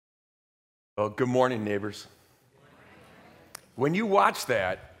Well, good morning, neighbors. When you watch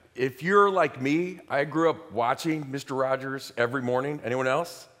that, if you're like me, I grew up watching Mr. Rogers every morning. Anyone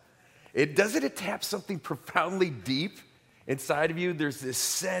else? Doesn't it tap something profoundly deep inside of you? There's this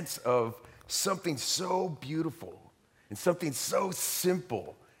sense of something so beautiful and something so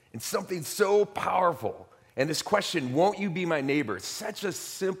simple and something so powerful. And this question, won't you be my neighbor? It's such a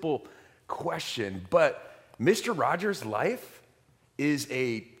simple question, but Mr. Rogers' life is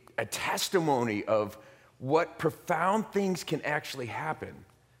a testimony of what profound things can actually happen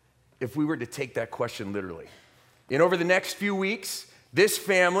if we were to take that question literally. And over the next few weeks, this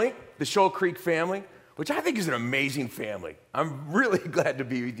family, the Shoal Creek family, which I think is an amazing family, I'm really glad to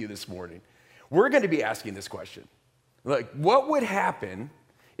be with you this morning. We're going to be asking this question. Like, what would happen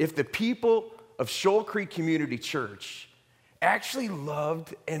if the people of Shoal Creek Community Church actually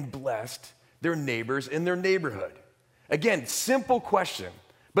loved and blessed their neighbors in their neighborhood? Again, simple question.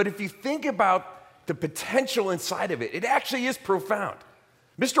 But if you think about the potential inside of it, it actually is profound.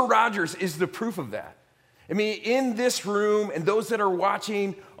 Mr. Rogers is the proof of that. I mean, in this room and those that are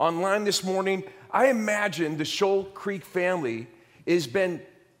watching online this morning, I imagine the Shoal Creek family has been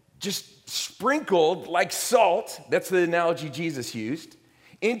just sprinkled like salt, that's the analogy Jesus used,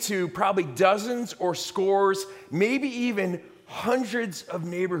 into probably dozens or scores, maybe even hundreds of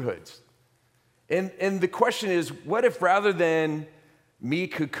neighborhoods. And the question is, what if rather than me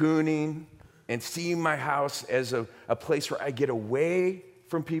cocooning and seeing my house as a place where I get away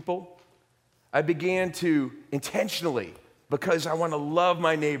from people, I began to intentionally, because I want to love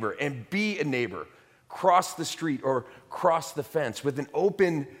my neighbor and be a neighbor, cross the street or cross the fence with an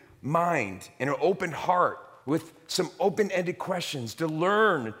open mind and an open heart, with some open-ended questions to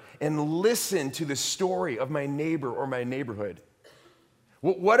learn and listen to the story of my neighbor or my neighborhood.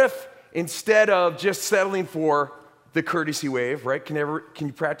 What if instead of just settling for the courtesy wave, right? Can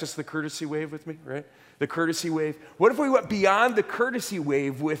you practice the courtesy wave with me, right? The courtesy wave. What if we went beyond the courtesy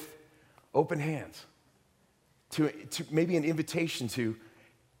wave with open hands to maybe an invitation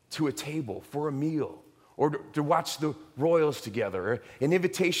to a table for a meal, or to watch the Royals together, or an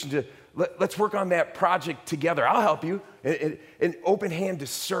invitation to let's work on that project together. I'll help you. An open hand to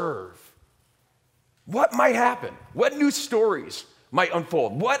serve. What might happen? What new stories might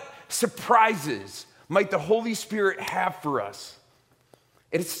unfold? What surprises might the Holy Spirit have for us?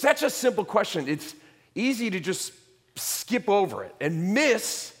 And it's such a simple question. It's easy to just skip over it and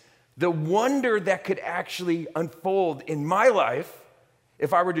miss the wonder that could actually unfold in my life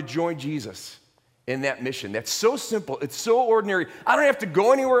if I were to join Jesus in that mission. That's so simple. It's so ordinary. I don't have to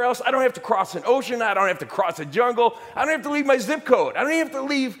go anywhere else. I don't have to cross an ocean. I don't have to cross a jungle. I don't have to leave my zip code. I don't have to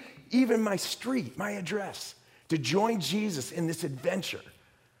leave even my street, my address, to join Jesus in this adventure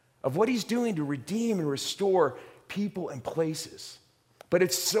of what he's doing to redeem and restore people and places. But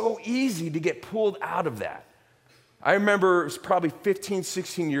it's so easy to get pulled out of that. I remember it was probably 15,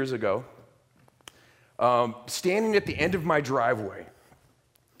 16 years ago, standing at the end of my driveway.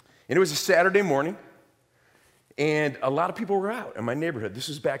 And it was a Saturday morning, and a lot of people were out in my neighborhood. This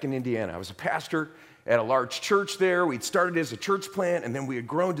was back in Indiana. I was a pastor at a large church there. We'd started as a church plant, and then we had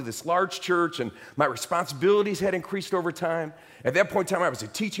grown to this large church, and my responsibilities had increased over time. At that point in time, I was a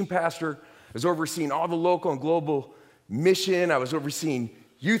teaching pastor. I was overseeing all the local and global mission. I was overseeing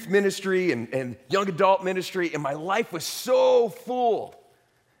youth ministry and young adult ministry, and my life was so full.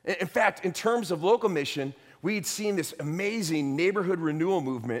 In fact, in terms of local mission, we had seen this amazing neighborhood renewal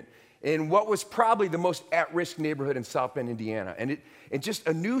movement in what was probably the most at-risk neighborhood in South Bend, Indiana. And just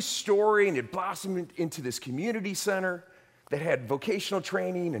a new story, and it blossomed into this community center that had vocational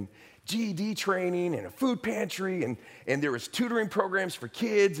training and GED training and a food pantry, and there was tutoring programs for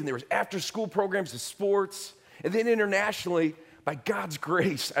kids, and there was after-school programs of sports. And then internationally, by God's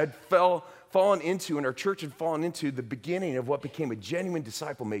grace, I'd fallen into, and our church had fallen into the beginning of what became a genuine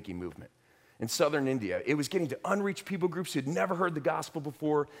disciple-making movement in southern India. It was getting to unreached people groups who had never heard the gospel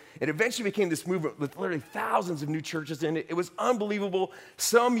before. It eventually became this movement with literally thousands of new churches in it. It was unbelievable.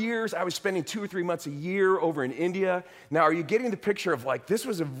 Some years I was spending 2 or 3 months a year over in India. Now, are you getting the picture of like, this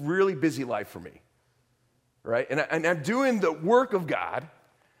was a really busy life for me, right? And I'm doing the work of God,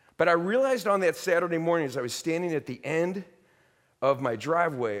 but I realized on that Saturday morning as I was standing at the end of my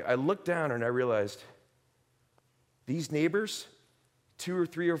driveway, I looked down and I realized these neighbors, 2 or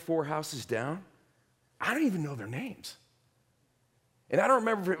 3 or 4 houses down, I don't even know their names. And I don't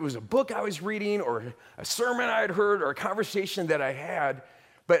remember if it was a book I was reading or a sermon I had heard or a conversation that I had,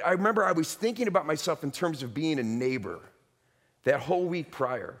 but I remember I was thinking about myself in terms of being a neighbor that whole week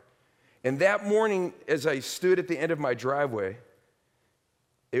prior. And that morning, as I stood at the end of my driveway,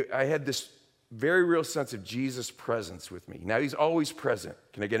 I had this very real sense of Jesus' presence with me. Now, he's always present.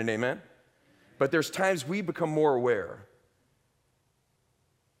 Can I get an amen? but there's times we become more aware.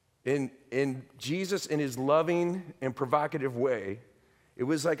 In Jesus, in his loving and provocative way, it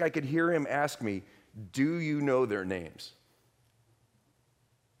was like I could hear him ask me, do you know their names?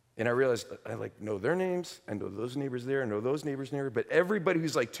 And I realized I know their names. I know those neighbors there. I know those neighbors there. But everybody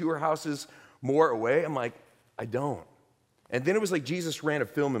who's like 2 houses more away, I'm like, I don't. And then it was like Jesus ran a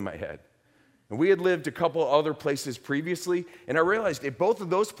film in my head. And we had lived a couple other places previously. And I realized at both of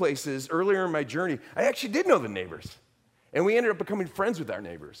those places, earlier in my journey, I actually did know the neighbors. And we ended up becoming friends with our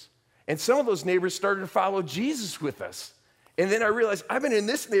neighbors. And some of those neighbors started to follow Jesus with us. And then I realized I've been in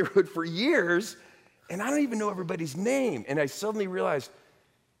this neighborhood for years, and I don't even know everybody's name. And I suddenly realized,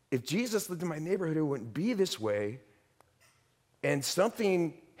 if Jesus lived in my neighborhood, it wouldn't be this way. And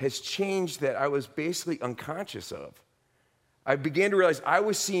something has changed that I was basically unconscious of. I began to realize I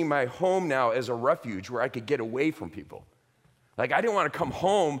was seeing my home now as a refuge where I could get away from people. Like, I didn't want to come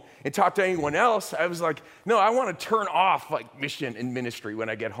home and talk to anyone else. I was like, no, I want to turn off like mission and ministry when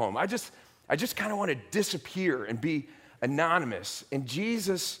I get home. I just kind of want to disappear and be anonymous. And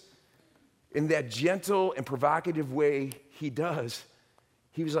Jesus, in that gentle and provocative way he does,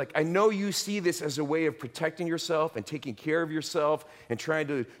 he was like, I know you see this as a way of protecting yourself and taking care of yourself and trying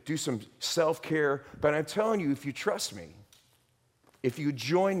to do some self-care, but I'm telling you, if you trust me, if you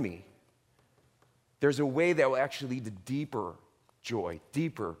join me, there's a way that will actually lead to deeper joy,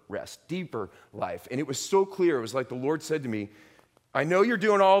 deeper rest, deeper life. And it was so clear. It was like the Lord said to me, I know you're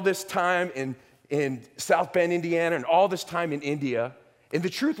doing all this time in South Bend, Indiana, and all this time in India. And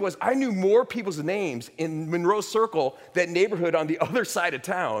the truth was, I knew more people's names in Monroe Circle, that neighborhood on the other side of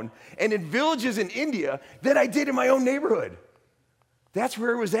town, and in villages in India than I did in my own neighborhood. That's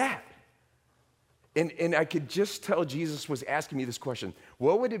where it was at. And I could just tell Jesus was asking me this question: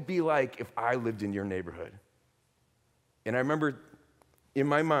 what would it be like if I lived in your neighborhood? And I remember in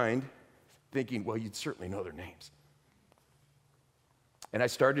my mind thinking, well, you'd certainly know their names. And I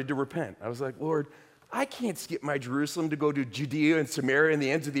started to repent. I was like, Lord, I can't skip my Jerusalem to go to Judea and Samaria and the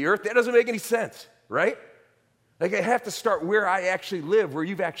ends of the earth. That doesn't make any sense, right? Like, I have to start where I actually live, where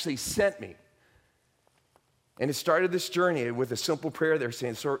you've actually sent me. And it started this journey with a simple prayer there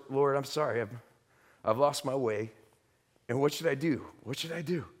saying, Lord, I'm sorry. I've lost my way. And what should I do? What should I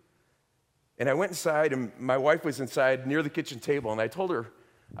do? And I went inside, and my wife was inside near the kitchen table, and I told her,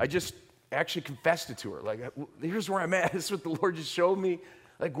 I just actually confessed it to her. Like, here's where I'm at. This is what the Lord just showed me.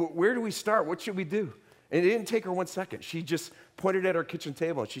 Like, where do we start? What should we do? And it didn't take her 1 second. She just pointed at our kitchen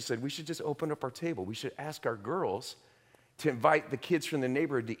table, and she said, we should just open up our table. We should ask our girls to invite the kids from the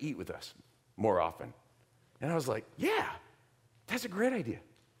neighborhood to eat with us more often. And I was like, yeah, that's a great idea.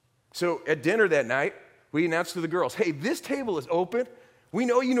 So at dinner that night, we announced to the girls, hey, this table is open. We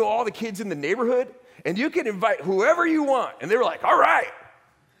know you know all the kids in the neighborhood, and you can invite whoever you want. And they were like, all right.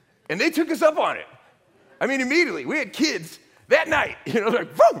 And they took us up on it. I mean, immediately, we had kids that night, they're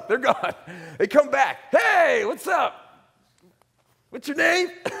like, boom, they're gone. They come back. Hey, what's up? What's your name?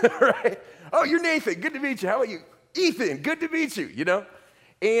 Right? Oh, you're Nathan. Good to meet you. How are you? Ethan. Good to meet you,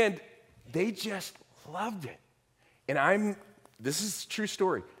 And they just loved it. And this is a true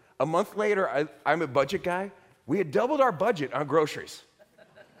story. A month later, I'm a budget guy. We had doubled our budget on groceries.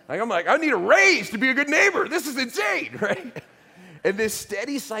 I'm like, I need a raise to be a good neighbor. This is insane, right? And this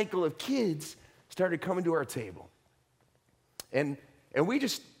steady cycle of kids started coming to our table. And we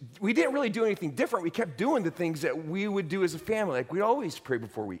didn't really do anything different. We kept doing the things that we would do as a family. Like, we always pray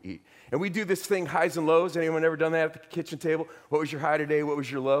before we eat. And we do this thing, highs and lows. Anyone ever done that at the kitchen table? What was your high today? What was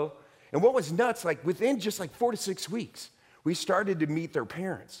your low? And what was nuts, like within just 4 to 6 weeks, we started to meet their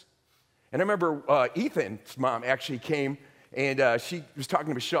parents. And I remember Ethan's mom actually came, and she was talking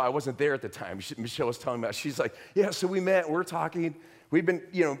to Michelle. I wasn't there at the time. Michelle was telling me about it. She's like, yeah, so we met, we're talking. We've been,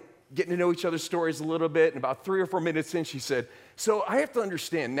 getting to know each other's stories a little bit. And about 3 or 4 minutes in, she said, so I have to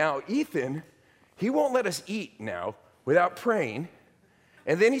understand now, Ethan, he won't let us eat now without praying.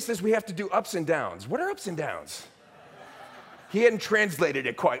 And then he says we have to do ups and downs. What are ups and downs? He hadn't translated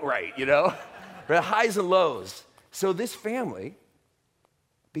it quite right, But highs and lows. So this family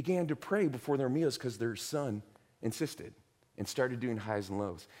began to pray before their meals because their son insisted and started doing highs and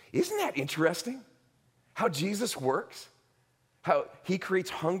lows. Isn't that interesting? How Jesus works? How he creates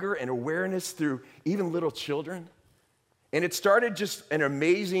hunger and awareness through even little children? And it started just an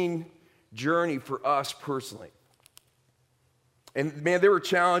amazing journey for us personally. And man, there were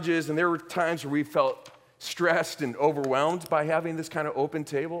challenges and there were times where we felt stressed and overwhelmed by having this kind of open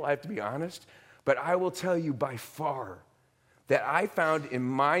table, I have to be honest. But I will tell you by far that I found in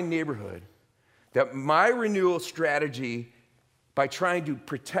my neighborhood that my renewal strategy by trying to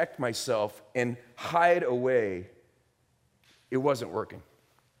protect myself and hide away, it wasn't working.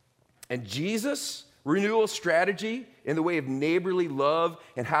 And Jesus' renewal strategy in the way of neighborly love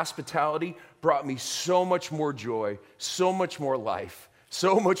and hospitality brought me so much more joy, so much more life,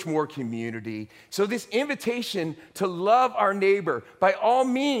 so much more community. So this invitation to love our neighbor, by all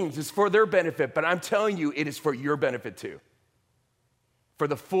means, is for their benefit, but I'm telling you, it is for your benefit too. For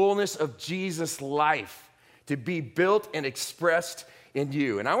the fullness of Jesus' life to be built and expressed in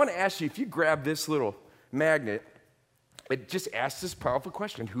you. And I want to ask you, if you grab this little magnet, it just asks this powerful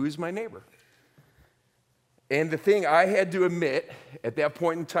question: who is my neighbor? And the thing I had to admit at that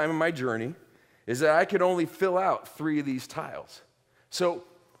point in time in my journey is that I could only fill out 3 of these tiles. So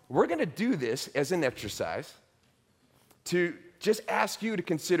we're going to do this as an exercise to just ask you to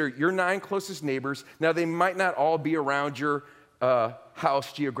consider your 9 closest neighbors. Now, they might not all be around your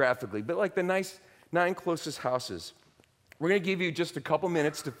house geographically, but like the 9 closest houses. We're going to give you just a couple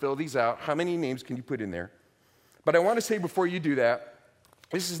minutes to fill these out. How many names can you put in there? But I want to say before you do that,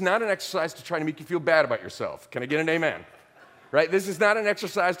 this is not an exercise to try to make you feel bad about yourself. Can I get an amen? Right? This is not an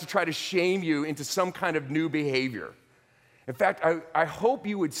exercise to try to shame you into some kind of new behavior. In fact, I hope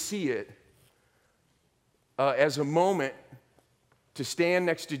you would see it as a moment to stand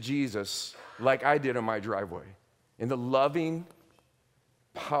next to Jesus like I did on my driveway, in the loving,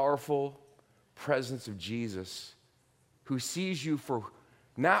 powerful presence of Jesus, who sees you for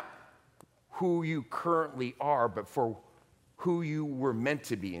not who you currently are, but for who you were meant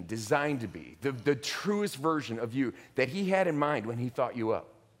to be and designed to be, the truest version of you that he had in mind when he thought you up.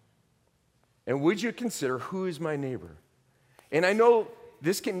 And would you consider, who is my neighbor? And I know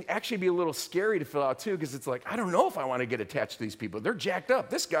this can actually be a little scary to fill out too, because it's like, I don't know if I want to get attached to these people. They're jacked up.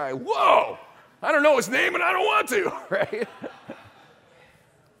 This guy, whoa, I don't know his name and I don't want to, right?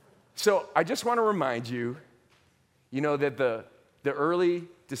 So I just want to remind you, that the early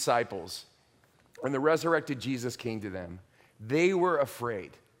disciples, when the resurrected Jesus came to them, they were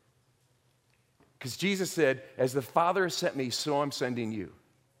afraid. Because Jesus said, as the Father has sent me, so I'm sending you.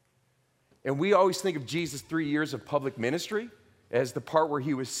 And we always think of Jesus' 3 years of public ministry as the part where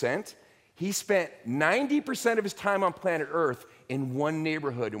he was sent. He spent 90% of his time on planet Earth in one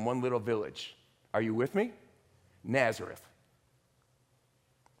neighborhood, in one little village. Are you with me? Nazareth.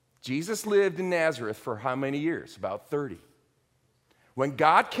 Jesus lived in Nazareth for how many years? About 30. When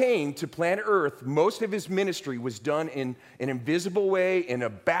God came to planet Earth, most of his ministry was done in an invisible way, in a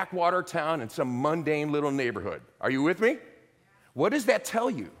backwater town, in some mundane little neighborhood. Are you with me? What does that tell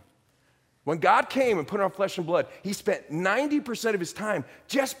you? When God came and put on flesh and blood, he spent 90% of his time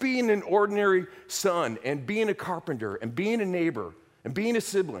just being an ordinary son and being a carpenter and being a neighbor and being a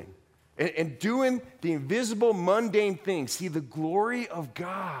sibling and doing the invisible, mundane things. See, the glory of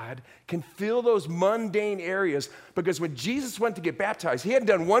God can fill those mundane areas, because when Jesus went to get baptized, he hadn't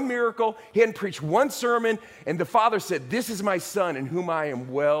done one miracle, he hadn't preached one sermon, and the Father said, "This is my Son in whom I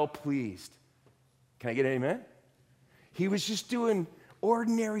am well pleased." Can I get an amen? He was just doing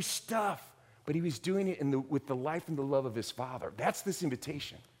ordinary stuff, but he was doing it with the life and the love of his Father. That's this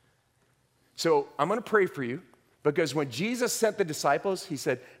invitation. So I'm going to pray for you, because when Jesus sent the disciples, he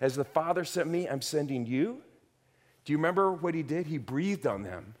said, as the Father sent me, I'm sending you. Do you remember what he did? He breathed on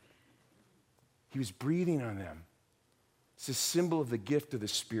them. He was breathing on them. It's a symbol of the gift of the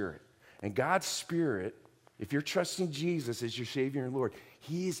Spirit. And God's Spirit, if you're trusting Jesus as your Savior and Lord,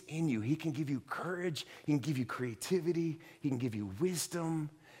 he is in you. He can give you courage. He can give you creativity. He can give you wisdom.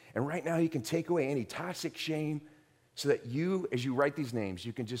 And right now, he can take away any toxic shame, so that you, as you write these names,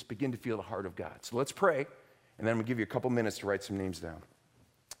 you can just begin to feel the heart of God. So let's pray, and then I'm going to give you a couple minutes to write some names down.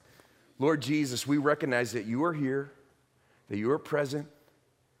 Lord Jesus, we recognize that you are here, that you are present,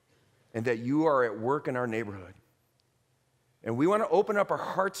 and that you are at work in our neighborhood. And we want to open up our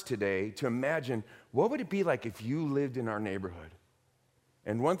hearts today to imagine, what would it be like if you lived in our neighborhood?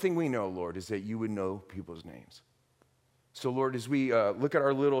 And one thing we know, Lord, is that you would know people's names. So, Lord, as we look at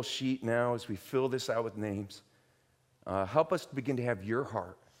our little sheet now, as we fill this out with names, help us begin to have your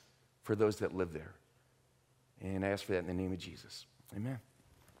heart for those that live there. And I ask for that in the name of Jesus. Amen.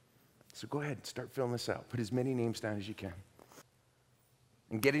 So go ahead and start filling this out. Put as many names down as you can.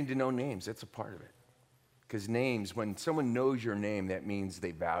 And getting to know names, that's a part of it. Because names, when someone knows your name, that means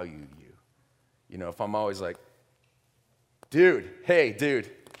they value you. You know, if I'm always like, dude, hey, dude.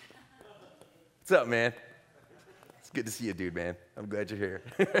 What's up, man? It's good to see you, dude, man. I'm glad you're here.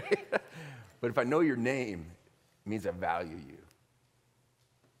 But if I know your name, it means I value you.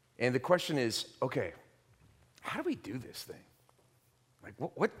 And the question is, okay, how do we do this thing? Like,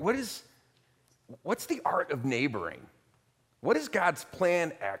 what's the art of neighboring? What is God's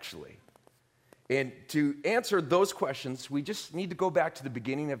plan, actually? And to answer those questions, we just need to go back to the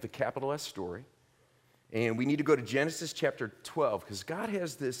beginning of the capital S story. And we need to go to Genesis chapter 12, because God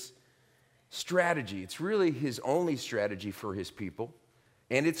has this strategy. It's really his only strategy for his people,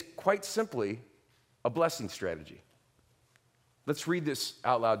 and it's quite simply a blessing strategy. Let's read this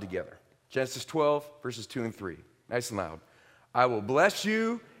out loud together. Genesis 12, verses 2 and 3. Nice and loud. I will bless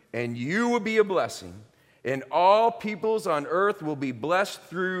you, and you will be a blessing, and all peoples on earth will be blessed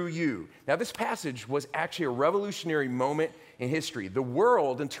through you. Now, this passage was actually a revolutionary moment in history. The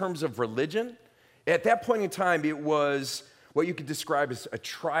world, in terms of religion, at that point in time, it was what you could describe as a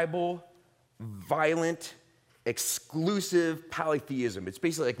tribal, violent, exclusive polytheism. It's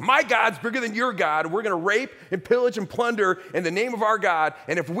basically like, my God's bigger than your God, and we're going to rape and pillage and plunder in the name of our God,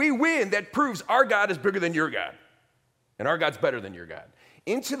 and if we win, that proves our God is bigger than your God, and our God's better than your God.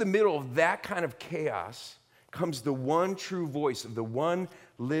 Into the middle of that kind of chaos comes the one true voice of the one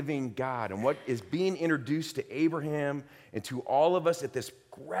living God. And what is being introduced to Abraham and to all of us at this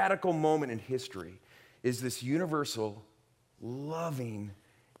radical moment in history is this universal, loving,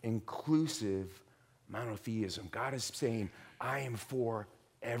 inclusive monotheism. God is saying, I am for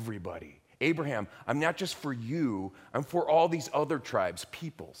everybody. Abraham, I'm not just for you, I'm for all these other tribes,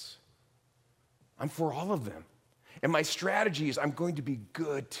 peoples. I'm for all of them. And my strategy is I'm going to be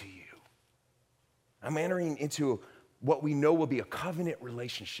good to you. I'm entering into what we know will be a covenant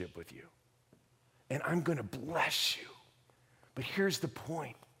relationship with you. And I'm going to bless you. But here's the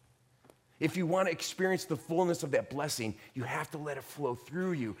point. If you want to experience the fullness of that blessing, you have to let it flow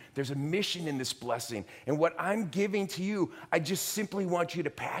through you. There's a mission in this blessing. And what I'm giving to you, I just simply want you to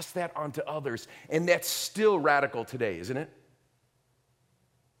pass that on to others. And that's still radical today, isn't it?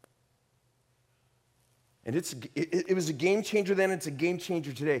 And it was a game changer then, it's a game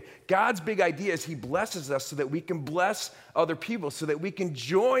changer today. God's big idea is he blesses us so that we can bless other people, so that we can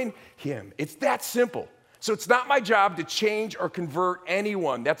join him. It's that simple. So it's not my job to change or convert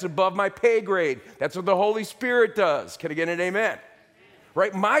anyone. That's above my pay grade. That's what the Holy Spirit does. Can I get an amen?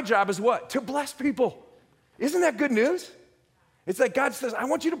 Right? My job is what? To bless people. Isn't that good news? It's like God says, I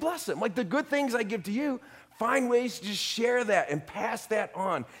want you to bless them. Like the good things I give to you, find ways to just share that and pass that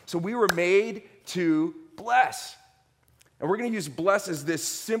on. So we were made to bless. And we're going to use bless as this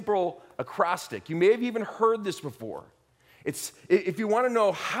simple acrostic. You may have even heard this before. If you want to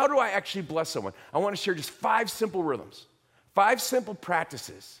know how do I actually bless someone, I want to share just 5 simple rhythms, 5 simple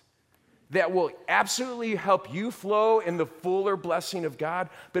practices that will absolutely help you flow in the fuller blessing of God,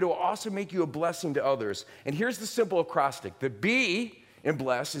 but it will also make you a blessing to others. And here's the simple acrostic. The B in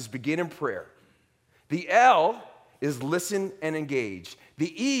bless is begin in prayer. The L is listen and engage.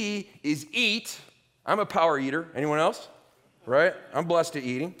 The E is eat. I'm a power eater. Anyone else? Right? I'm blessed at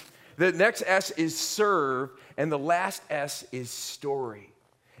eating. The next S is serve, and the last S is story.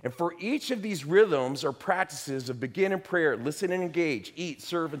 And for each of these rhythms or practices of begin in prayer, listen and engage, eat,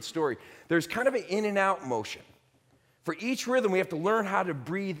 serve, and story, there's kind of an in and out motion. For each rhythm, we have to learn how to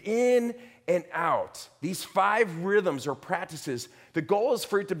breathe in and out. These 5 rhythms or practices, the goal is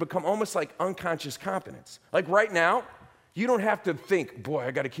for it to become almost like unconscious competence. Like right now, you don't have to think, boy,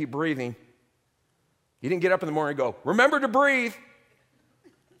 I got to keep breathing. You didn't get up in the morning and go, remember to breathe.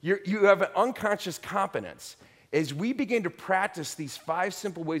 You have an unconscious competence. As we begin to practice these 5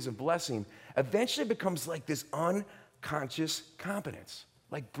 simple ways of blessing, eventually it becomes like this unconscious competence,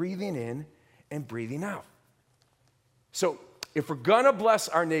 like breathing in and breathing out. So if we're going to bless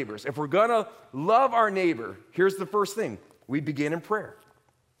our neighbors, if we're going to love our neighbor, here's the first thing. We begin in prayer.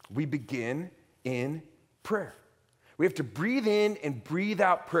 We begin in prayer. We have to breathe in and breathe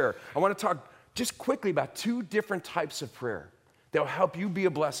out prayer. I want to talk just quickly about 2 different types of prayer that will help you be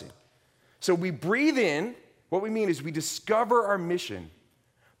a blessing. So we breathe in. What we mean is we discover our mission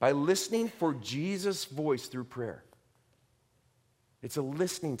by listening for Jesus' voice through prayer. It's a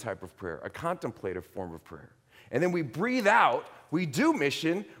listening type of prayer, a contemplative form of prayer. And then we breathe out. We do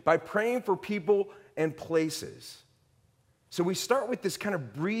mission by praying for people and places. So we start with this kind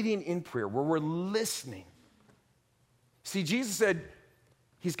of breathing in prayer where we're listening. See, Jesus said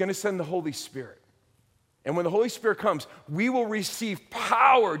he's going to send the Holy Spirit. And when the Holy Spirit comes, we will receive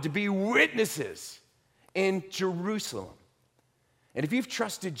power to be witnesses in Jerusalem. And if you've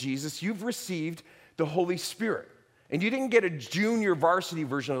trusted Jesus, you've received the Holy Spirit. And you didn't get a junior varsity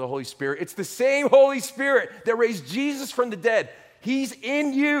version of the Holy Spirit. It's the same Holy Spirit that raised Jesus from the dead. He's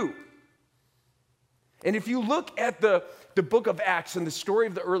in you. And if you look at the book of Acts and the story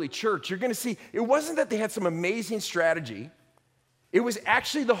of the early church, you're going to see it wasn't that they had some amazing strategy. It was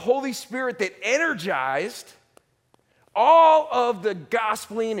actually the Holy Spirit that energized all of the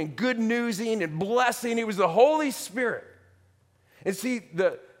gospeling and good newsing and blessing. It was the Holy Spirit. And see,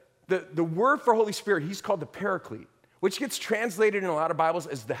 the word for Holy Spirit, he's called the Paraclete, which gets translated in a lot of Bibles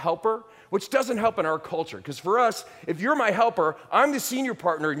as the helper, which doesn't help in our culture. Because for us, if you're my helper, I'm the senior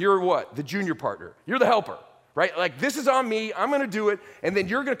partner and you're what? The junior partner. You're the helper, right? Like, this is on me, I'm gonna do it, and then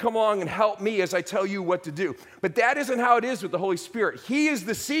you're gonna come along and help me as I tell you what to do. But that isn't how it is with the Holy Spirit. He is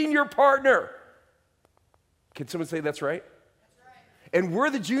the senior partner. Can someone say that's right? And we're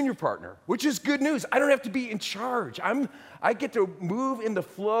the junior partner, which is good news. I don't have to be in charge. I get to move in the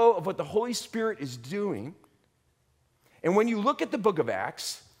flow of what the Holy Spirit is doing. And when you look at the book of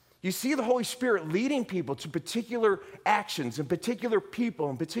Acts, you see the Holy Spirit leading people to particular actions and particular people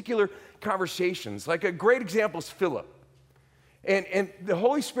and particular conversations. Like a great example is Philip. And the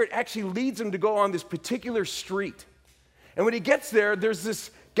Holy Spirit actually leads him to go on this particular street. And when he gets there, there's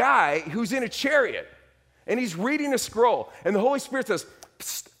this guy who's in a chariot. And he's reading a scroll, and the Holy Spirit says,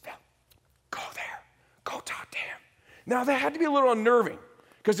 "Psst, go there, go talk to him." Now, that had to be a little unnerving,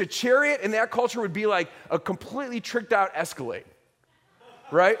 because a chariot in that culture would be like a completely tricked out Escalade,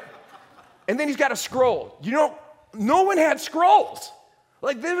 right? And then he's got a scroll. You know, no one had scrolls.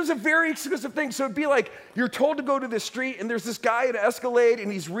 Like, this was a very exclusive thing. So it'd be like you're told to go to the street, and there's this guy in an Escalade,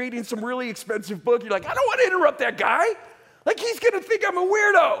 and he's reading some really expensive book. You're like, I don't want to interrupt that guy. Like, he's going to think I'm a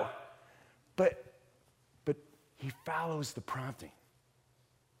weirdo. But he follows the prompting.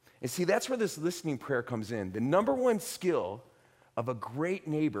 And see, that's where this listening prayer comes in. The number one skill of a great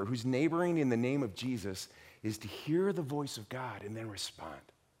neighbor who's neighboring in the name of Jesus is to hear the voice of God and then respond.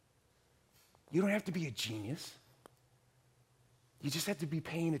 You don't have to be a genius. You just have to be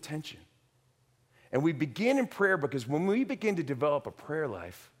paying attention. And we begin in prayer because when we begin to develop a prayer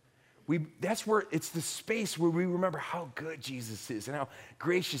life, that's where it's the space where we remember how good Jesus is and how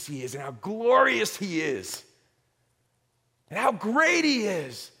gracious he is and how glorious he is. And how great he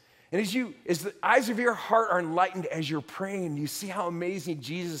is. And as the eyes of your heart are enlightened as you're praying, you see how amazing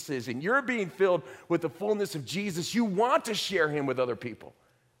Jesus is, and you're being filled with the fullness of Jesus, you want to share him with other people.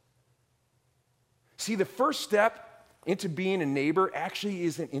 See, the first step into being a neighbor actually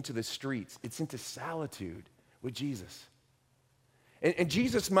isn't into the streets. It's into solitude with Jesus. And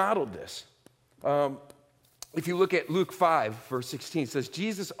Jesus modeled this. If you look at Luke 5, verse 16, it says,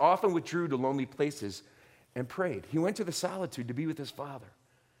 Jesus often withdrew to lonely places and prayed. He went to the solitude to be with his Father,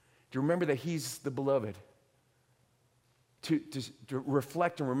 to remember that he's the beloved, to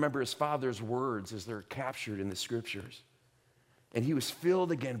reflect and remember his Father's words as they're captured in the Scriptures. And he was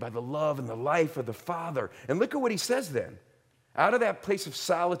filled again by the love and the life of the Father. And look at what he says then. Out of that place of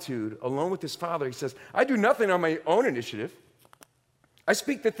solitude, alone with his Father, he says, I do nothing on my own initiative. I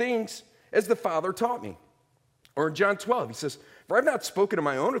speak the things as the Father taught me. Or in John 12, he says, for I've not spoken of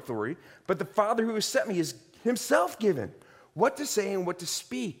my own authority, but the Father who has sent me is himself given what to say and what to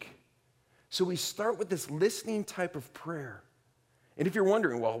speak. So we start with this listening type of prayer. And if you're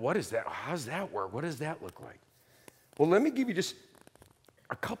wondering, well, what is that? How does that work? What does that look like? Well, let me give you just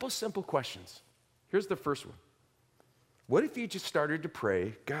a couple simple questions. Here's the first one. What if you just started to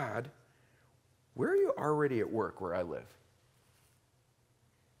pray, God, where are you already at work where I live?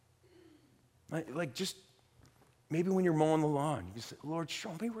 Like just maybe when you're mowing the lawn, you just say, Lord,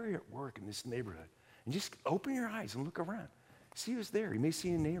 show me where you're at work in this neighborhood. And just open your eyes and look around. See who's there. You may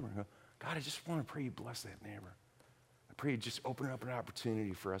see a neighbor and go, God, I just want to pray you bless that neighbor. I pray you just open up an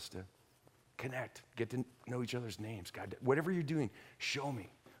opportunity for us to connect, get to know each other's names. God, whatever you're doing, show me.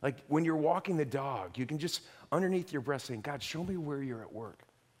 Like when you're walking the dog, you can just underneath your breath saying, God, show me where you're at work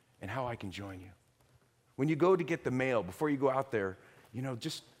and how I can join you. When you go to get the mail, before you go out there,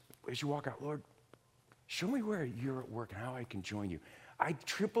 just as you walk out, Lord, show me where you're at work and how I can join you. I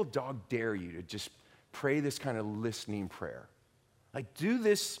triple dog dare you to just pray this kind of listening prayer. Like do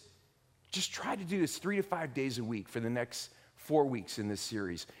this, just try to do this 3 to 5 days a week for the next 4 weeks in this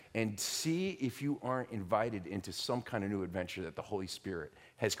series and see if you aren't invited into some kind of new adventure that the Holy Spirit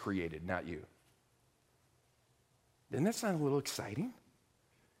has created, not you. Doesn't that sound a little exciting?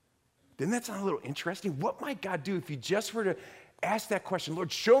 Doesn't that sound a little interesting? What might God do if you just were to ask that question,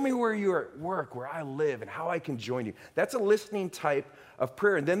 Lord, show me where you're at work, where I live, and how I can join you. That's a listening type of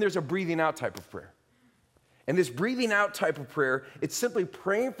prayer. And then there's a breathing out type of prayer. And this breathing out type of prayer, it's simply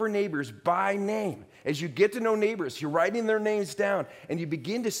praying for neighbors by name. As you get to know neighbors, you're writing their names down, and you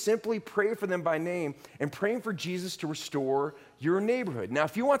begin to simply pray for them by name and praying for Jesus to restore your neighborhood. Now,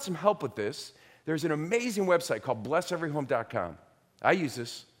 if you want some help with this, there's an amazing website called blesseveryhome.com. I use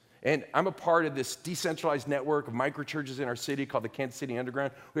this. And I'm a part of this decentralized network of microchurches in our city called the Kansas City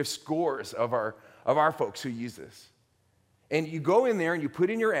Underground. We have scores of our folks who use this. And you go in there and you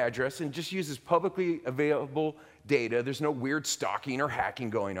put in your address and it just uses publicly available data. There's no weird stalking or hacking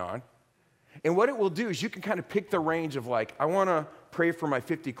going on. And what it will do is you can kind of pick the range of like, I want to pray for my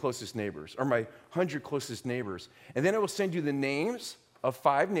 50 closest neighbors or my 100 closest neighbors. And then it will send you the names of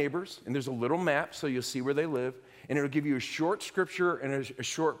 5 neighbors, and there's a little map so you'll see where they live, and it'll give you a short scripture and a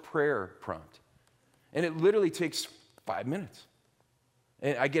short prayer prompt. And it literally takes 5 minutes.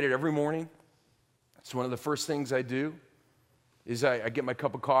 And I get it every morning. It's one of the first things I do is I get my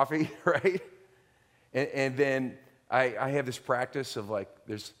cup of coffee, right? And then I have this practice of like,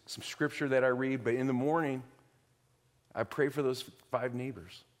 there's some scripture that I read, but in the morning, I pray for those 5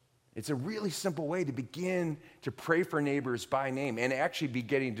 neighbors. It's a really simple way to begin to pray for neighbors by name and actually be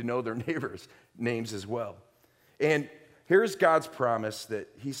getting to know their neighbors' names as well. And here's God's promise that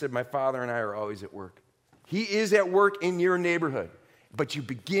he said, my Father and I are always at work. He is at work in your neighborhood, but you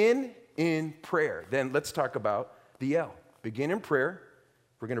begin in prayer. Then let's talk about the L. Begin in prayer.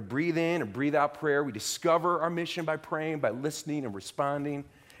 We're going to breathe in and breathe out prayer. We discover our mission by praying, by listening and responding.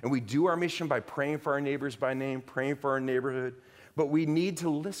 And we do our mission by praying for our neighbors by name, praying for our neighborhood. But we need to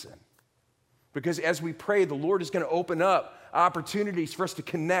listen. Because as we pray, the Lord is going to open up opportunities for us to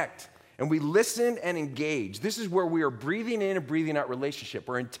connect. And we listen and engage. This is where we are breathing in and breathing out relationship.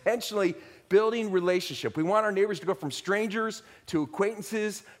 We're intentionally building relationship. We want our neighbors to go from strangers to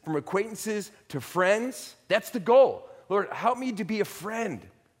acquaintances, from acquaintances to friends. That's the goal. Lord, help me to be a friend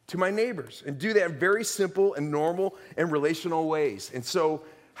to my neighbors and do that in very simple and normal and relational ways. And so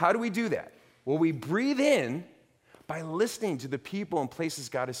how do we do that? Well, we breathe in by listening to the people and places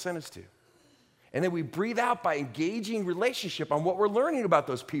God has sent us to. And then we breathe out by engaging relationship on what we're learning about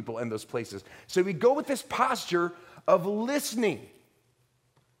those people and those places. So we go with this posture of listening.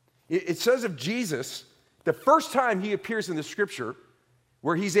 It says of Jesus, the first time he appears in the scripture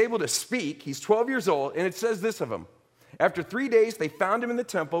where he's able to speak, he's 12 years old, and it says this of him. After 3 days, they found him in the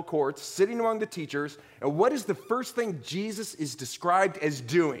temple courts, sitting among the teachers. And what is the first thing Jesus is described as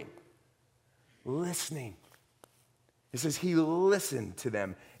doing? Listening. It says he listened to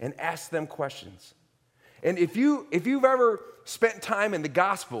them and asked them questions. And if you've ever spent time in the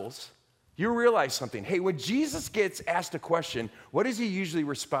Gospels, you realize something. Hey, when Jesus gets asked a question, what does he usually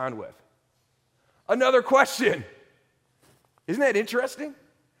respond with? Another question. Isn't that interesting?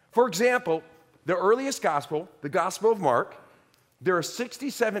 For example, the earliest gospel, the Gospel of Mark, there are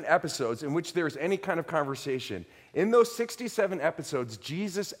 67 episodes in which there's any kind of conversation. In those 67 episodes,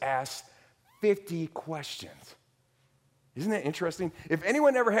 Jesus asked 50 questions. Isn't that interesting? If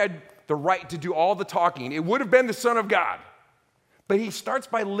anyone ever had the right to do all the talking, it would have been the Son of God. But he starts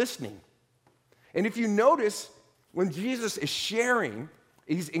by listening. And if you notice, when Jesus is sharing,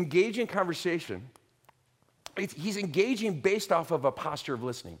 he's engaging conversation, he's engaging based off of a posture of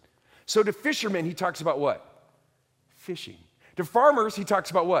listening. So to fishermen, he talks about what? Fishing. To farmers, he talks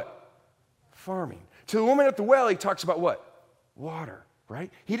about what? Farming. To the woman at the well, he talks about what? Water,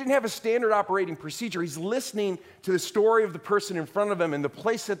 right? He didn't have a standard operating procedure. He's listening to the story of the person in front of him and the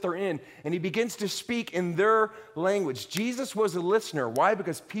place that they're in, and he begins to speak in their language. Jesus was a listener. Why?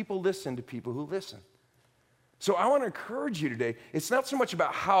 Because people listen to people who listen. So I want to encourage you today. It's not so much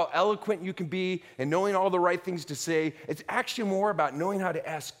about how eloquent you can be and knowing all the right things to say. It's actually more about knowing how to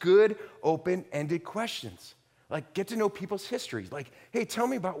ask good, open-ended questions. Like, get to know people's histories. Like, hey, tell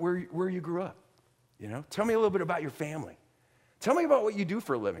me about where you grew up. You know, tell me a little bit about your family. Tell me about what you do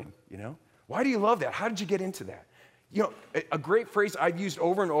for a living. You know, why do you love that? How did you get into that? You know, a great phrase I've used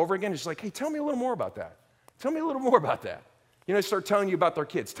over and over again is like, hey, tell me a little more about that. Tell me a little more about that. You know, start telling you about their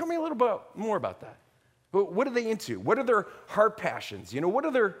kids. Tell me a little more about that. But what are they into? What are their heart passions? You know, what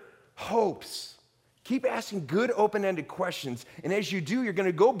are their hopes? Keep asking good, open-ended questions. And as you do, you're going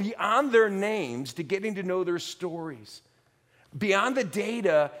to go beyond their names to getting to know their stories. Beyond the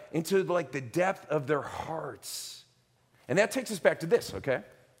data into like the depth of their hearts. And that takes us back to this, okay?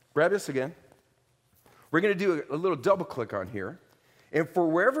 Grab this again. We're going to do a little double click on here. And for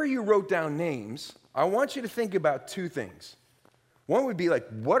wherever you wrote down names, I want you to think about 2 things. One would be like,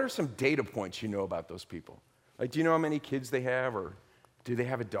 what are some data points you know about those people? Like, do you know how many kids they have, or do they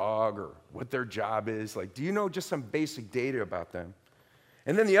have a dog, or what their job is? Like, do you know just some basic data about them?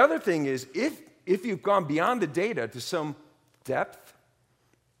 And then the other thing is, if you've gone beyond the data to some depth,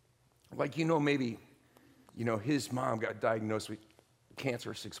 like, you know, maybe, you know, his mom got diagnosed with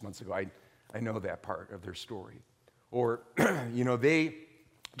cancer 6 months ago. I know that part of their story. Or, you know, they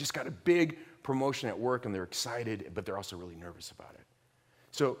just got a big promotion at work and they're excited, but they're also really nervous about it.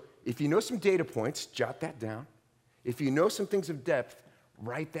 So if you know some data points, jot that down. If you know some things of depth,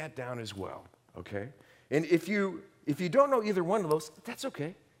 write that down as well, okay? And if you don't know either one of those, that's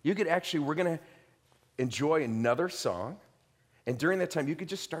okay. You could actually, we're going to enjoy another song, and during that time, you could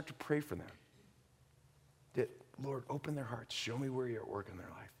just start to pray for them. That, Lord, open their hearts. Show me where you're at work in their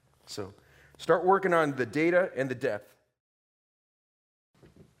life. So start working on the data and the depth.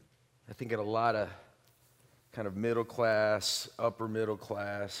 I think in a lot of kind of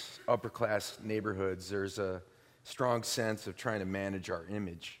upper class neighborhoods, there's a strong sense of trying to manage our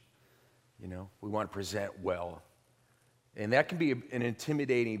image. You know, we want to present well. And that can be an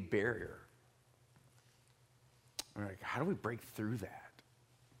intimidating barrier. All right, how do we break through that?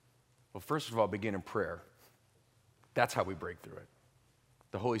 Well, first of all, begin in prayer. That's how we break through it.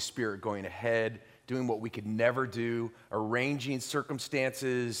 The Holy Spirit going ahead, doing what we could never do, arranging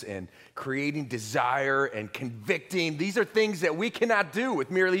circumstances and creating desire and convicting. These are things that we cannot do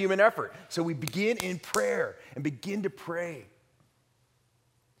with merely human effort. So we begin in prayer and begin to pray.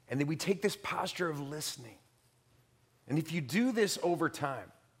 And then we take this posture of listening. And if you do this over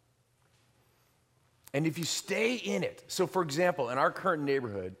time, and if you stay in it, so for example, in our current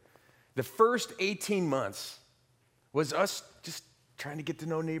neighborhood, the first 18 months was us just trying to get to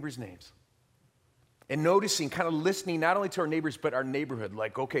know neighbors' names. And noticing, kind of listening, not only to our neighbors, but our neighborhood.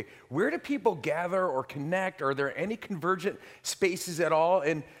 Like, okay, where do people gather or connect? Are there any convergent spaces at all?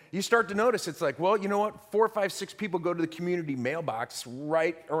 And you start to notice, it's like, well, you know what? 4, 5, 6 people go to the community mailbox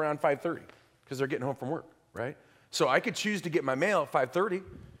right around 5:30 because they're getting home from work, right? So I could choose to get my mail at 5:30,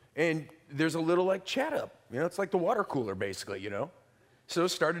 and there's a little like chat up. You know, it's like the water cooler, basically, you know? So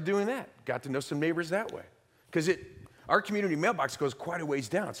started doing that. Got to know some neighbors that way. Because our community mailbox goes quite a ways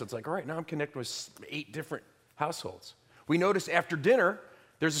down. So it's like, all right, now I'm connected with 8 different households. We noticed after dinner,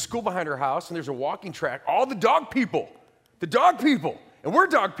 there's a school behind our house, and there's a walking track. All the dog people. And we're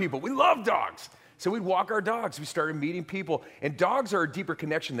dog people. We love dogs. So we'd walk our dogs. We started meeting people. And dogs are a deeper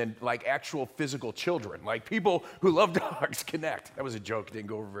connection than like actual physical children. Like people who love dogs connect. That was a joke. It didn't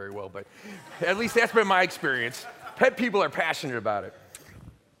go over very well, but at least that's been my experience. Pet people are passionate about it.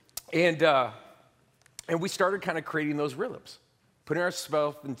 And we started kind of creating those rhythms, putting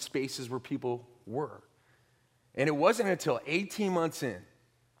ourselves in spaces where people were. And it wasn't until 18 months in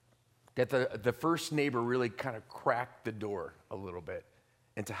that the first neighbor really kind of cracked the door a little bit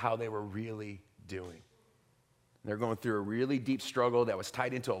into how they were really doing. They're going through a really deep struggle that was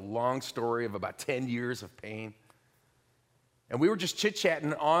tied into a long story of about 10 years of pain. And we were just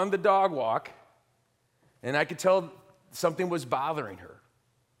chit-chatting on the dog walk, and I could tell something was bothering her.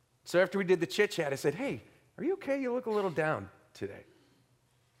 So after we did the chit-chat, I said, hey, are you okay? You look a little down today.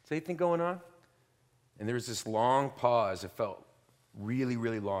 Is anything going on? And there was this long pause. It felt really,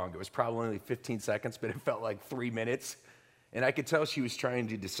 really long. It was probably only 15 seconds, but it felt like 3 minutes. And I could tell she was trying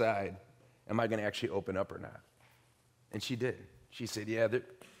to decide, am I going to actually open up or not? And she did. She said, yeah,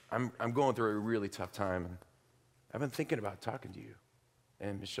 I'm going through a really tough time. And I've been thinking about talking to you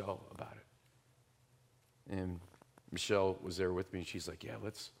and Michelle about it. And Michelle was there with me, and she's like, yeah,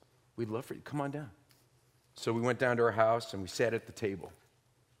 we'd love for you. Come on down. So we went down to our house, and we sat at the table.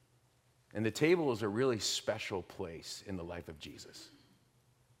 And the table is a really special place in the life of Jesus.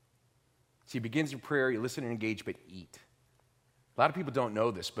 See, he begins in prayer, you listen and engage, but eat. A lot of people don't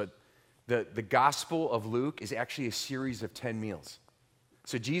know this, but the Gospel of Luke is actually a series of 10 meals.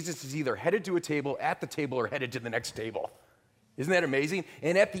 So Jesus is either headed to a table, at the table, or headed to the next table. Isn't that amazing?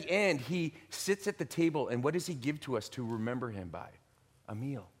 And at the end, he sits at the table, and what does he give to us to remember him by? A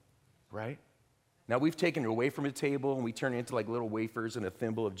meal, right? Now, we've taken it away from the table, and we turn it into like little wafers and a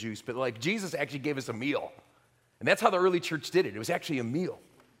thimble of juice, but like Jesus actually gave us a meal. And that's how the early church did it. It was actually a meal.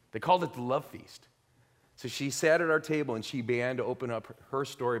 They called it the love feast. So she sat at our table, and she began to open up her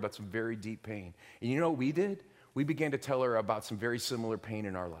story about some very deep pain. And you know what we did? We began to tell her about some very similar pain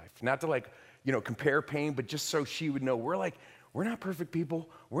in our life. Not to compare pain, but just so she would know we're not perfect people.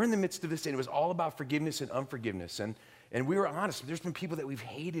 We're in the midst of this, and it was all about forgiveness and unforgiveness. And we were honest. There's been people that we've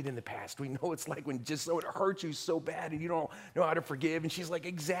hated in the past. We know it's like when it hurts you so bad, and you don't know how to forgive. And she's like,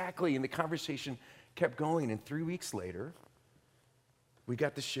 exactly. And the conversation kept going. And 3 weeks later, we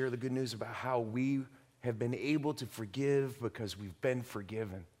got to share the good news about how we have been able to forgive because we've been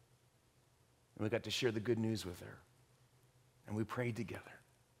forgiven. And we got to share the good news with her. And we prayed together.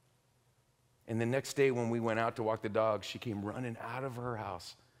 And the next day when we went out to walk the dog, she came running out of her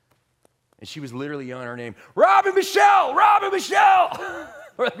house. And she was literally yelling her name, Rob and Michelle!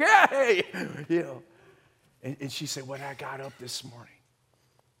 We're like, hey! You know. And she said, when I got up this morning,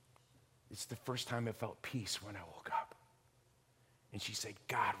 it's the first time I felt peace when I woke up. And she said,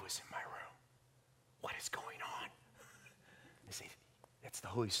 God was in my room. What is going on? I said, that's the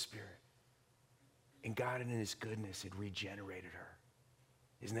Holy Spirit. And God, in his goodness, had regenerated her.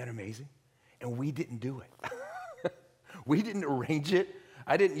 Isn't that amazing? And we didn't do it. We didn't arrange it.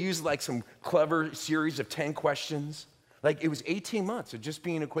 I didn't use like some clever series of 10 questions. Like it was 18 months of just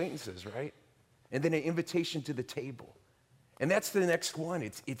being acquaintances, right? And then an invitation to the table. And that's the next one.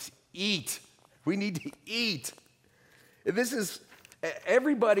 It's eat. We need to eat. And this is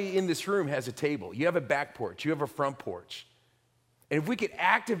Everybody in this room has a table. You have a back porch. You have a front porch. And if we could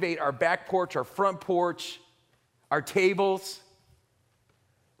activate our back porch, our front porch, our tables,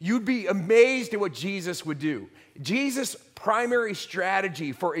 you'd be amazed at what Jesus would do. Jesus' primary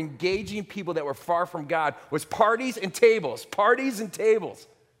strategy for engaging people that were far from God was parties and tables. Parties and tables.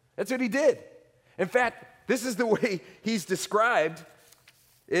 That's what he did. In fact, this is the way he's described.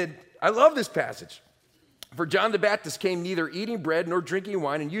 I love this passage. For John the Baptist came neither eating bread nor drinking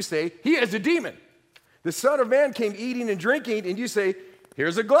wine, and you say, he has a demon. The Son of Man came eating and drinking, and you say,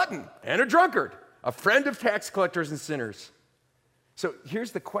 here's a glutton and a drunkard, a friend of tax collectors and sinners. So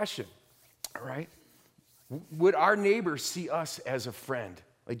here's the question, all right? Would our neighbors see us as a friend?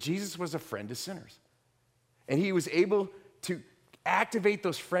 Like Jesus was a friend to sinners. And he was able to activate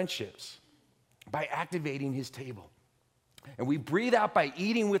those friendships by activating his table. And we breathe out by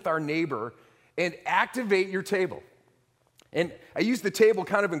eating with our neighbor and activate your table. And I use the table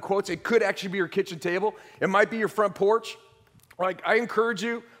kind of in quotes. It could actually be your kitchen table. It might be your front porch. Like, I encourage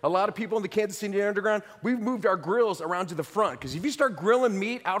you, a lot of people in the Kansas City Underground, we've moved our grills around to the front. Because if you start grilling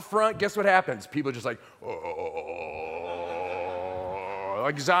meat out front, guess what happens? People are just like, oh,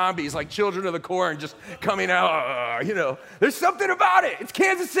 like zombies, like children of the corn just coming out. There's something about it. It's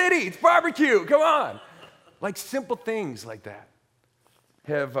Kansas City. It's barbecue. Come on. Like simple things like that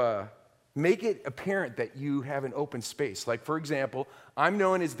have make it apparent that you have an open space. Like, for example, I'm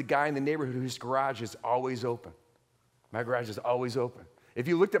known as the guy in the neighborhood whose garage is always open. My garage is always open. If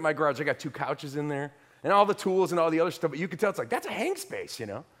you looked at my garage, I got 2 couches in there and all the tools and all the other stuff, but you can tell it's like, that's a hang space,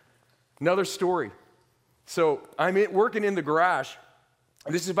 Another story. So I'm working in the garage,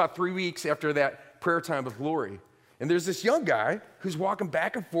 and this is about 3 weeks after that prayer time with Lori. And there's this young guy who's walking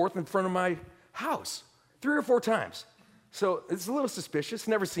back and forth in front of my house 3 or 4 times. So it's a little suspicious.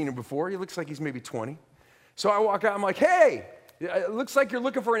 Never seen him before. He looks like he's maybe 20. So I walk out. I'm like, hey, it looks like you're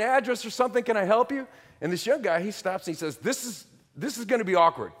looking for an address or something. Can I help you? And this young guy, he stops and he says, this is going to be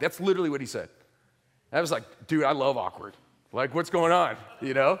awkward. That's literally what he said. I was like, dude, I love awkward. Like, what's going on?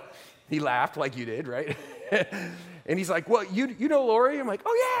 He laughed like you did, right? And he's like, well, you know Lori? I'm like,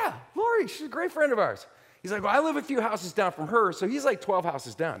 oh, yeah, Lori. She's a great friend of ours. He's like, well, I live a few houses down from her. So he's like 12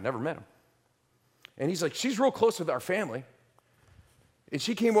 houses down. Never met him. And he's like, she's real close with our family. And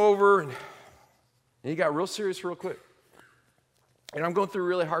she came over, and he got real serious real quick. And I'm going through a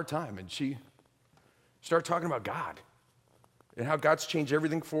really hard time. And she started talking about God and how God's changed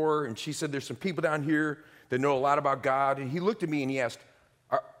everything for her. And she said, there's some people down here that know a lot about God. And he looked at me and he asked,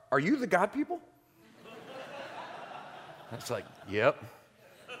 are you the God people? I was like, yep,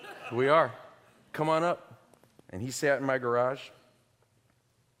 we are. Come on up. And he sat in my garage.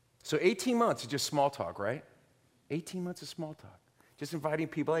 So 18 months is just small talk, right? 18 months of small talk. Just inviting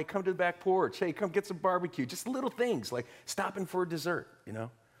people, hey, come to the back porch. Hey, come get some barbecue. Just little things like stopping for a dessert,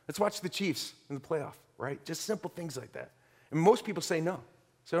 Let's watch the Chiefs in the playoff, right? Just simple things like that. And most people say no.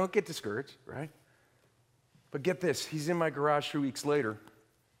 So don't get discouraged, right? But get this. He's in my garage 3 weeks later.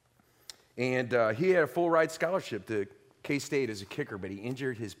 And he had a full ride scholarship to K-State as a kicker, but he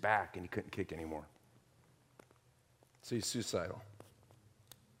injured his back and he couldn't kick anymore. So he's suicidal.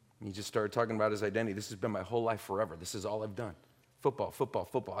 He just started talking about his identity. This has been my whole life forever. This is all I've done. Football, football,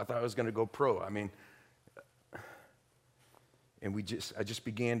 football. I thought I was going to go pro. And I just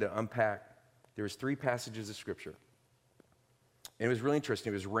began to unpack. There was 3 passages of Scripture. And it was really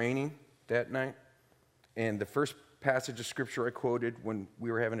interesting. It was raining that night. And the first passage of Scripture I quoted when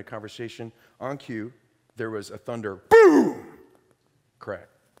we were having a conversation, on cue, there was a thunder, boom, crack.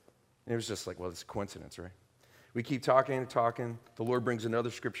 And it was just like, well, it's a coincidence, right? We keep talking and talking. The Lord brings another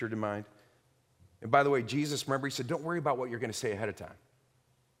scripture to mind. And by the way, Jesus, remember, he said, don't worry about what you're going to say ahead of time.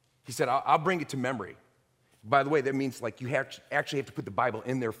 He said, I'll bring it to memory. By the way, that means like you actually have to put the Bible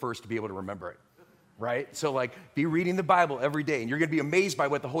in there first to be able to remember it, right? So like be reading the Bible every day, and you're going to be amazed by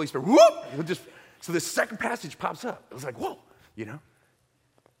what the Holy Spirit, so the second passage pops up. It was like, whoa,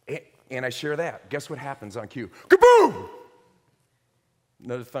 And I share that. Guess what happens on cue? Kaboom!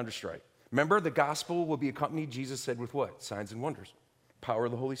 Another thunderstrike. Remember, the gospel will be accompanied, Jesus said, with what? Signs and wonders. Power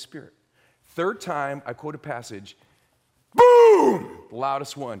of the Holy Spirit. Third time, I quote a passage, boom! The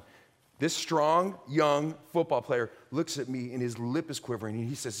loudest one. This strong, young football player looks at me and his lip is quivering and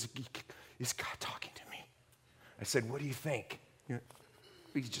he says, is God talking to me? I said, what do you think?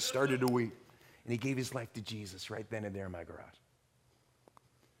 He just started to weep. And he gave his life to Jesus right then and there in my garage.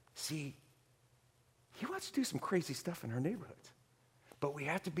 See, he wants to do some crazy stuff in our neighborhoods. But we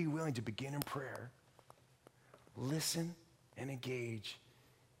have to be willing to begin in prayer, listen and engage,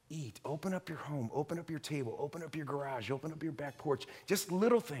 eat, open up your home, open up your table, open up your garage, open up your back porch, just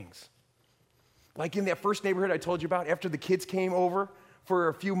little things. Like in that first neighborhood I told you about, after the kids came over for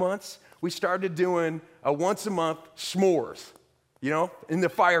a few months, we started doing a once a month s'mores, in the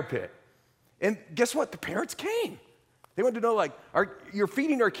fire pit. And guess what? The parents came. They wanted to know, like, you're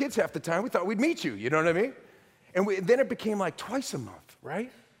feeding our kids half the time. We thought we'd meet you, you know what I mean? And then it became like twice a month,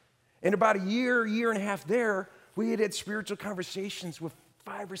 right? And about a year and a half there, we had spiritual conversations with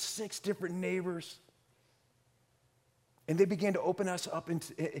 5 or 6 different neighbors. And they began to open us up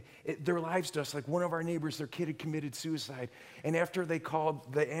into their lives to us. Like one of our neighbors, their kid had committed suicide. And after they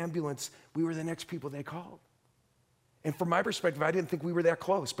called the ambulance, we were the next people they called. And from my perspective, I didn't think we were that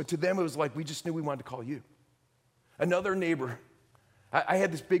close. But to them, it was like we just knew we wanted to call you. Another neighbor, I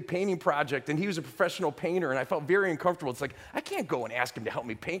had this big painting project, and he was a professional painter, and I felt very uncomfortable. It's like, I can't go and ask him to help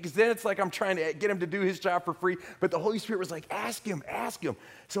me paint, because then it's like I'm trying to get him to do his job for free. But the Holy Spirit was like, ask him.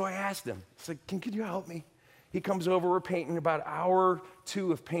 So I asked him. It's like, can you help me? He comes over, we're painting, about an hour or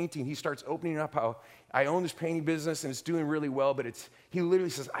 2 of painting. He starts opening up how I own this painting business, and it's doing really well, but he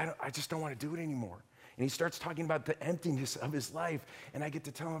literally says, I just don't want to do it anymore. And he starts talking about the emptiness of his life, and I get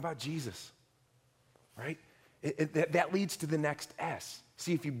to tell him about Jesus, right? That leads to the next S.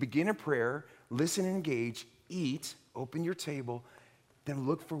 See, if you begin in prayer, listen and engage, eat, open your table, then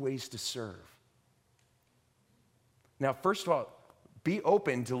look for ways to serve. Now, first of all, be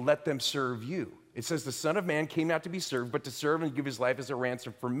open to let them serve you. It says the Son of Man came not to be served, but to serve and give his life as a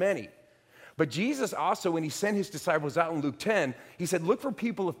ransom for many. But Jesus also, when he sent his disciples out in Luke 10, he said, look for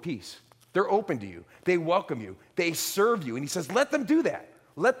people of peace. They're open to you. They welcome you. They serve you. And he says, let them do that.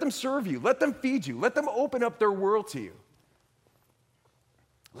 Let them serve you. Let them feed you. Let them open up their world to you.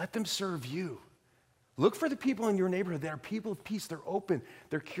 Let them serve you. Look for the people in your neighborhood that are people of peace. They're open.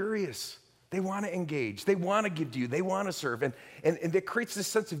 They're curious. They want to engage. They want to give to you. They want to serve. And it creates this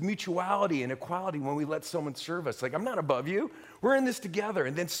sense of mutuality and equality when we let someone serve us. Like, I'm not above you. We're in this together.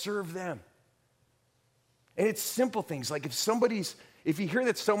 And then serve them. And it's simple things. Like if you hear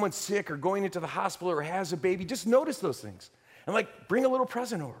that someone's sick or going into the hospital or has a baby, just notice those things. And like, bring a little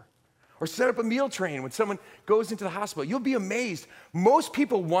present over. Or set up a meal train when someone goes into the hospital. You'll be amazed. Most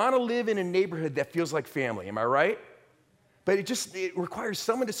people want to live in a neighborhood that feels like family. Am I right? But it requires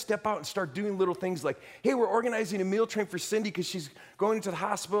someone to step out and start doing little things like, hey, we're organizing a meal train for Cindy because she's going into the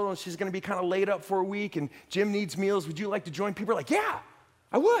hospital and she's going to be kind of laid up for a week and Jim needs meals. Would you like to join? People are like, yeah,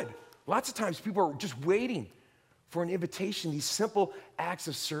 I would. Lots of times people are just waiting for an invitation, these simple acts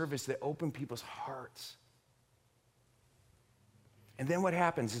of service that open people's hearts. And then what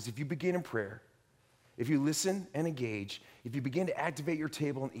happens is if you begin in prayer, if you listen and engage, if you begin to activate your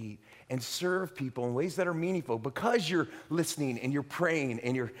table and eat and serve people in ways that are meaningful because you're listening and you're praying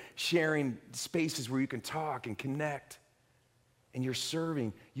and you're sharing spaces where you can talk and connect and you're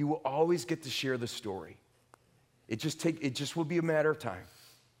serving, you will always get to share the story. It just will be a matter of time.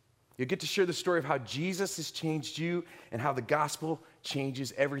 You'll get to share the story of how Jesus has changed you and how the gospel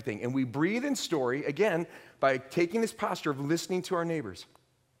changes everything. And we breathe in story, again, by taking this posture of listening to our neighbors,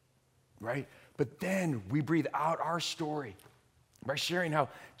 right? But then we breathe out our story by sharing how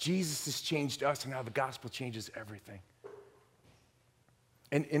Jesus has changed us and how the gospel changes everything.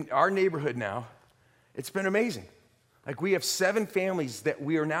 And in our neighborhood now, it's been amazing. Like we have 7 families that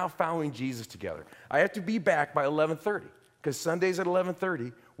we are now following Jesus together. I have to be back by 11:30 because Sundays at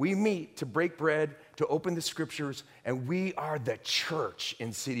 11:30, we meet to break bread, to open the scriptures, and we are the church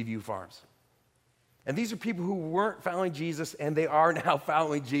in City View Farms. And these are people who weren't following Jesus, and they are now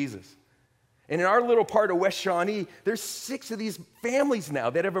following Jesus. And in our little part of West Shawnee, there's 6 of these families now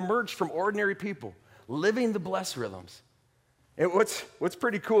that have emerged from ordinary people, living the blessed rhythms. And what's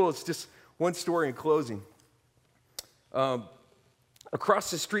pretty cool, it's just one story in closing.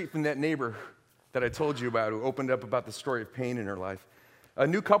 Across the street from that neighbor that I told you about, who opened up about the story of pain in her life, a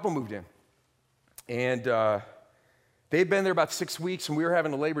new couple moved in. And they'd been there about 6 weeks, and we were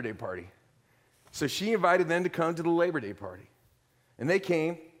having a Labor Day party. So she invited them to come to the Labor Day party. And they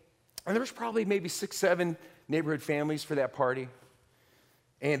came, and there was probably maybe 6, 7 neighborhood families for that party.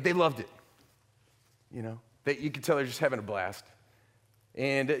 And they loved it. You could tell they're just having a blast.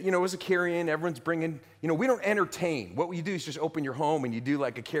 And, it was a carry-in. Everyone's bringing, we don't entertain. What we do is just open your home, and you do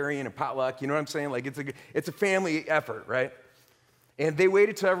like a carry-in, a potluck. You know what I'm saying? Like it's a family effort, right? And they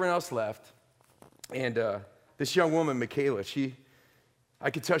waited till everyone else left. And this young woman, Michaela, I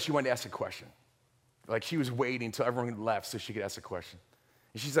could tell she wanted to ask a question. Like she was waiting till everyone left so she could ask a question.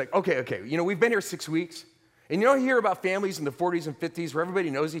 And she's like, okay, we've been here 6 weeks. And you hear about families in the 40s and 50s where everybody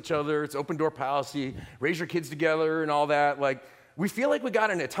knows each other. It's open door policy, raise your kids together and all that. Like, we feel like we got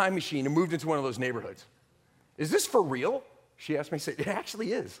in a time machine and moved into one of those neighborhoods. Is this for real? She asked me. I said, it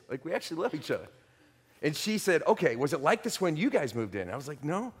actually is. Like, we actually love each other. And she said, okay, was it like this when you guys moved in? I was like,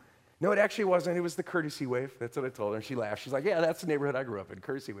 no. No, it actually wasn't. It was the courtesy wave. That's what I told her. And she laughed. She's like, yeah, that's the neighborhood I grew up in,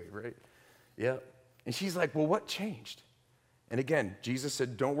 courtesy wave, right? Yeah. And she's like, well, what changed? And again, Jesus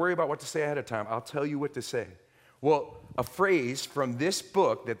said, don't worry about what to say ahead of time. I'll tell you what to say. Well, a phrase from this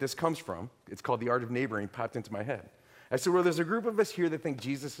book that this comes from, it's called The Art of Neighboring, popped into my head. I said, well, there's a group of us here that think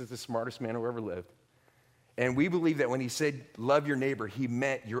Jesus is the smartest man who ever lived. And we believe that when he said, love your neighbor, he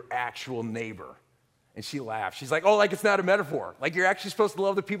meant your actual neighbor. And she laughed. She's like, oh, like it's not a metaphor. Like you're actually supposed to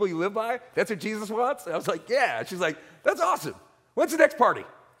love the people you live by? That's what Jesus wants? And I was like, yeah. She's like, that's awesome. When's the next party?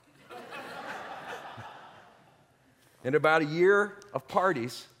 In about a year of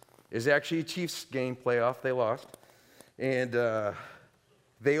parties, is actually a Chiefs game playoff. They lost. And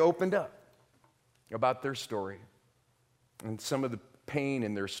they opened up about their story and some of the pain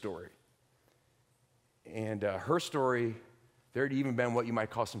in their story. And her story, there had even been what you might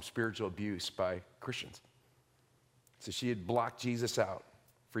call some spiritual abuse by Christians. So she had blocked Jesus out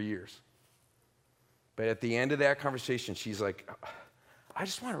for years. But at the end of that conversation, she's like, I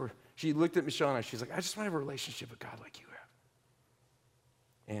just want to, she looked at Michelle and I, she's like, I just want to have a relationship with God like you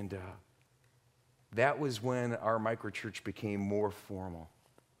have. And that was when our microchurch became more formal.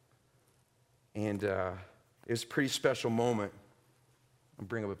 And it was a pretty special moment. I'll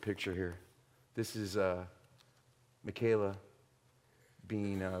bring up a picture here. This is Michaela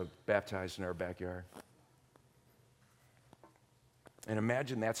being baptized in our backyard. And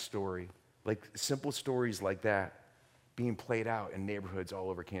imagine that story, like simple stories like that being played out in neighborhoods all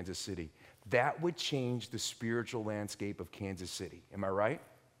over Kansas City. That would change the spiritual landscape of Kansas City. Am I right?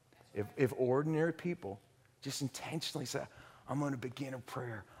 If ordinary people just intentionally say, I'm going to begin a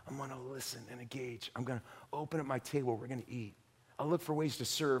prayer. I'm going to listen and engage. I'm going to open up my table. We're going to eat. I'll look for ways to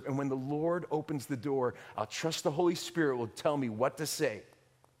serve. And when the Lord opens the door, I'll trust the Holy Spirit will tell me what to say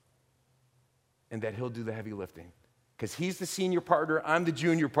and that he'll do the heavy lifting. Because he's the senior partner. I'm the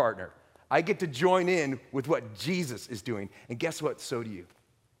junior partner. I get to join in with what Jesus is doing. And guess what? So do you.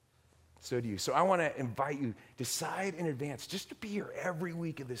 So do you. So I want to invite you, decide in advance just to be here every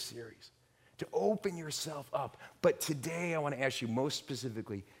week of this series, to open yourself up. But today I want to ask you most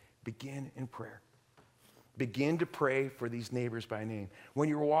specifically, begin in prayer. Begin to pray for these neighbors by name. When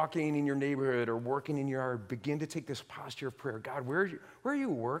you're walking in your neighborhood or working in your yard, begin to take this posture of prayer. God, where are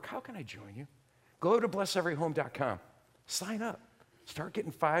you at work? How can I join you? Go to blesseveryhome.com. Sign up. Start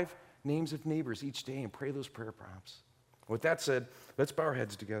getting 5 names of neighbors each day and pray those prayer prompts. With that said, let's bow our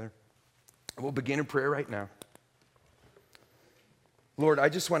heads together. We'll begin in prayer right now. Lord, I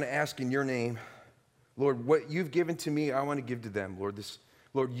just want to ask in your name, Lord, what you've given to me, I want to give to them.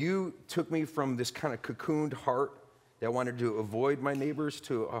 Lord, you took me from this kind of cocooned heart that wanted to avoid my neighbors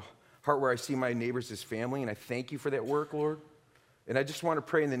to a heart where I see my neighbors as family, and I thank you for that work, Lord. And I just want to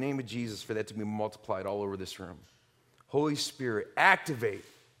pray in the name of Jesus for that to be multiplied all over this room. Holy Spirit, activate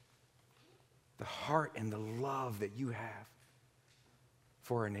the heart and the love that you have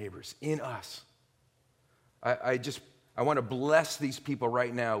for our neighbors in us. I want to bless these people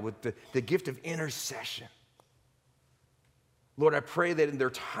right now with the gift of intercession. Lord, I pray that in their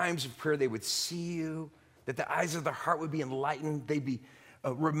times of prayer they would see you, that the eyes of their heart would be enlightened, they'd be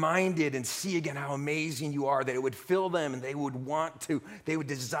reminded and see again how amazing you are, that it would fill them and they would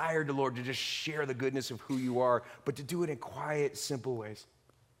desire to, Lord, to just share the goodness of who you are, but to do it in quiet, simple ways.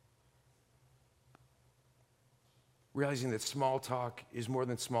 Realizing that small talk is more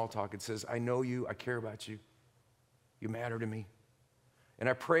than small talk. It says, I know you, I care about you, you matter to me. And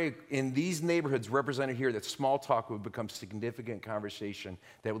I pray in these neighborhoods represented here that small talk would become significant conversation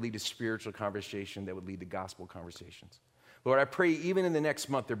that would lead to spiritual conversation, that would lead to gospel conversations. Lord, I pray even in the next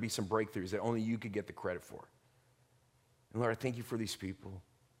month there'd be some breakthroughs that only you could get the credit for. And Lord, I thank you for these people.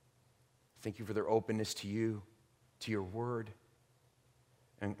 Thank you for their openness to you, to your word.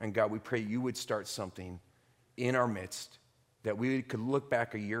 And God, we pray you would start something in our midst that we could look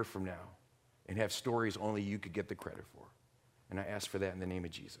back a year from now and have stories only you could get the credit for. And I ask for that in the name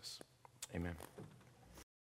of Jesus. Amen.